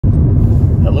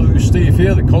Hello, Steve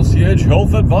here, the Concierge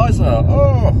Health Advisor.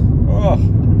 Oh,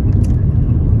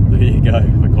 there you go,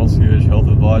 the Concierge Health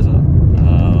Advisor.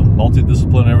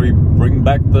 Multidisciplinary, bring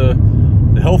back the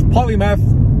health polymath.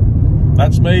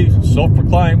 That's me,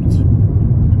 self-proclaimed.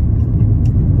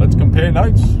 Let's compare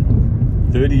notes.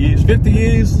 30 years, 50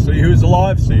 years, see who's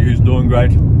alive, see who's doing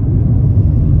great.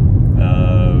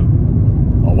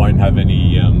 I won't have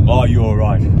any, oh, you're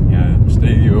right, yeah,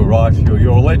 Steve, you're right, you're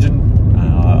a legend.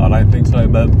 I don't think so,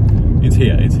 but it's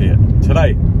here, it's here.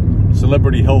 Today,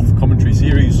 Celebrity Health Commentary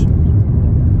Series.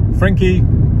 Frankie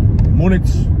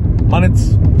Muniz, I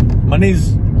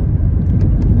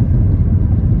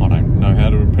don't know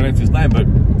how to pronounce his name, but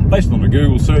based on a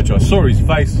Google search, I saw his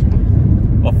face.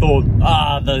 I thought,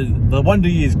 the Wonder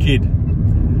Years kid.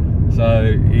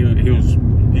 So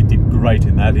he did great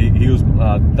in that. He was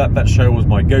that show was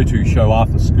my go-to show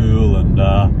after school, and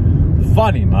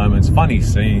funny moments, funny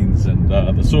scenes, and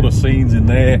the sort of scenes in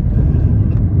there,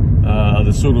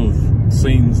 the sort of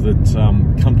scenes that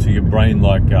come to your brain,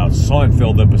 like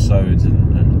Seinfeld episodes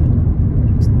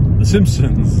and The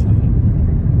Simpsons,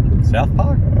 and South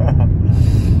Park,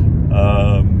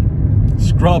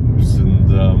 Scrubs, and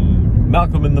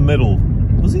Malcolm in the Middle.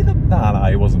 Was he the? No,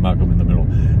 he wasn't Malcolm in the Middle.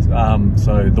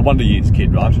 So the Wonder Years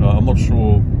kid, right? I'm not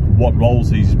sure what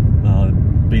roles he's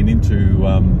been into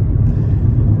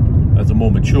as a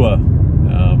more mature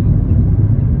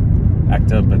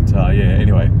actor, but yeah.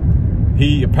 Anyway,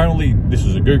 he apparently, this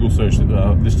is a Google search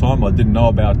this time. I didn't know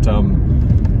about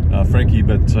Frankie,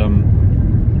 but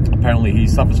apparently he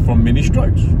suffers from mini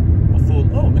strokes. I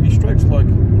thought, oh, mini strokes, like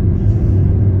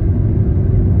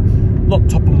not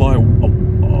top of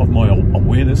my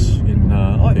awareness in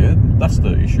oh yeah, that's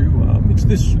the issue. It's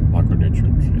this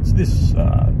micronutrient, it's this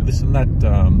this and that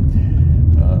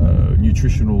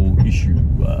nutritional issue.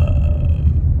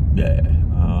 Yeah.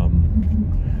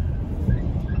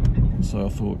 So I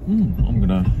thought, I'm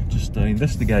gonna just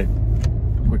investigate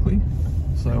quickly.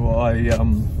 So I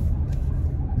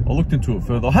looked into it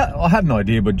further. I had an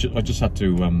idea, but I just had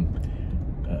to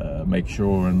make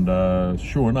sure, and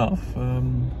sure enough,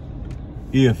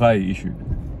 EFA issue.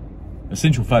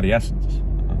 Essential fatty acids,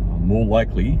 more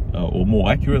likely, or more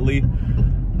accurately,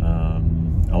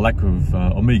 a lack of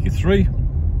omega-3,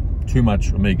 too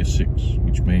much omega-6,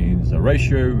 which means a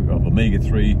ratio of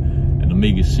omega-3 and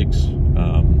omega-6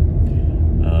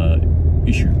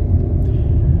 issue.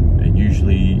 And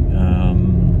usually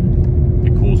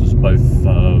it causes both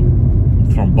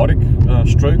thrombotic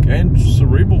stroke and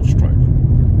cerebral stroke.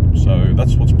 So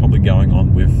that's what's probably going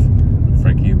on with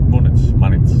Frankie Muniz.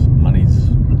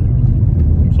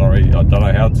 Sorry, I don't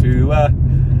know how to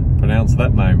pronounce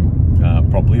that name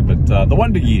properly, but the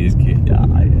Wonder Years kid.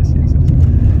 Yes.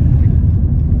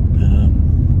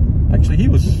 Actually, he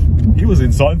was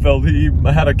in Seinfeld. He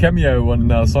had a cameo on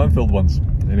Seinfeld once.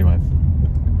 Anyway,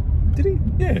 did he?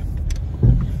 Yeah.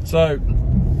 So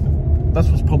that's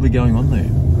what's probably going on there.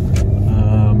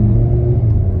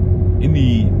 In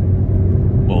the,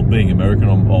 well, being American,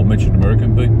 I'll mention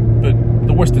American, but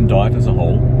the Western diet as a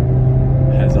whole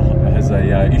has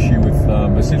a issue with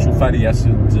essential fatty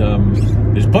acids.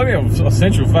 There's plenty of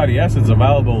essential fatty acids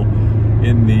available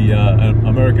in the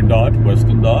American diet,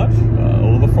 Western diet,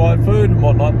 all the fried food and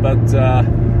whatnot, but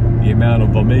the amount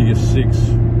of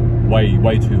omega-6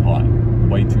 way too high,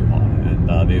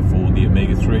 and therefore the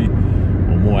omega-3,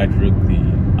 or more accurate, the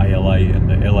ALA and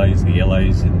the LAs, the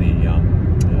LAs in the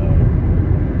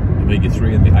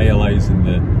omega-3 and the ALAs in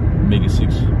the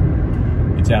omega-6,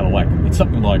 it's out of whack. It's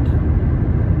something like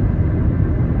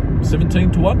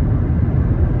 17 to 1.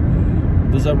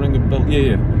 Does that ring a bell?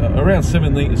 Yeah. Around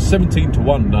 17 to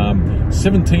 1.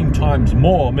 17 times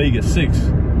more omega-6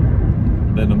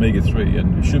 than omega-3,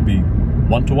 and it should be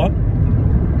 1 to 1,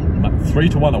 3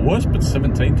 to 1 at worst, but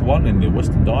 17 to 1 in the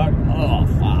Western diet. Oh,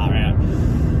 far out.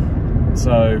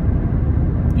 So,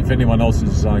 if anyone else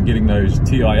is getting those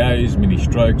TIAs, mini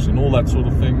strokes, and all that sort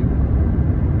of thing,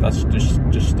 that's just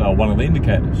one of the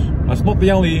indicators. That's not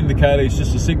the only indicator. It's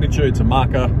just a signature. It's a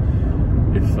marker.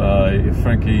 If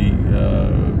Frankie,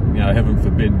 you know, heaven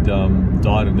forbid,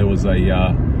 died and there was a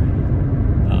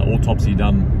autopsy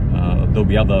done, there'll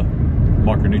be other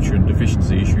micronutrient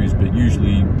deficiency issues, but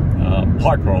usually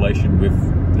high correlation with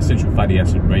essential fatty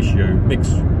acid ratio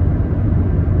mix.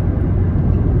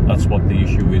 That's what the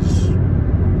issue is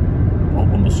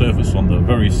on the surface, on the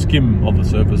very skim of the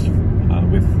surface,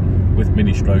 with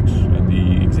mini strokes, and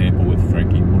the example with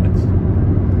Frankie Muniz.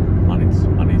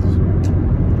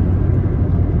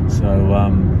 So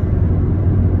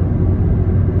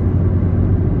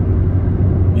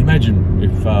imagine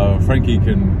if Frankie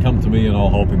can come to me and I'll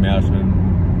help him out, and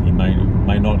he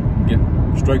may not get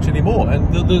strokes anymore.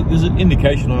 And there's an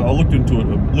indication. I looked into it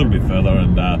a little bit further,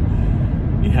 and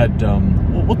he had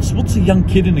what's a young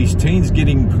kid in his teens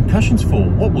getting concussions for?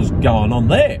 What was going on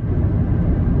there?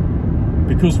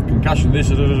 Because of concussion, this,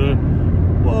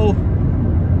 well,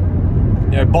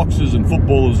 you know, boxers and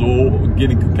footballers are all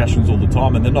getting concussions all the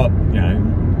time, and they're not, you know,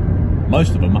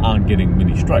 most of them aren't getting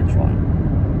mini strokes, right?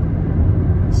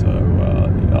 So,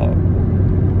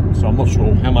 so I'm not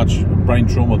sure how much brain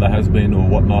trauma there has been or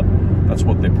whatnot. That's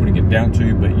what they're putting it down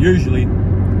to, but usually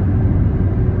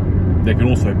there can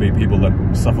also be people that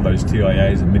suffer those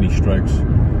TIAs and mini strokes,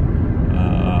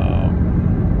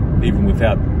 even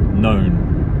without known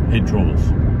head traumas.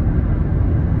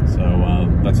 So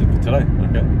that's it for today.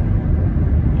 Okay,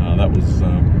 that was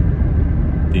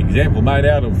the example made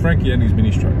out of Frankie and his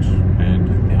mini strokes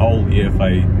and the whole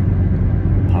EFA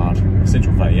part,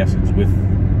 essential fatty acids with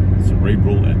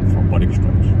cerebral and thrombotic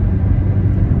strokes.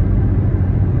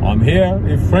 I'm here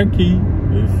if Frankie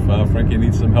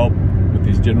needs some help with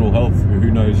his general health.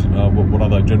 Who knows what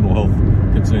other general health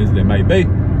concerns there may be.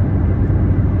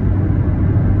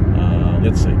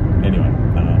 Let's see. Anyway,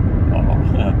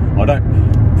 I don't.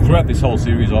 Throughout this whole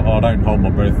series, I don't hold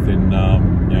my breath in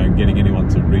you know, getting anyone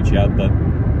to reach out, but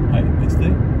hey, it's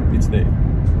there. It's there.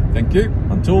 Thank you.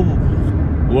 Until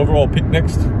whoever I'll pick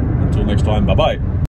next. Until next time. Bye bye.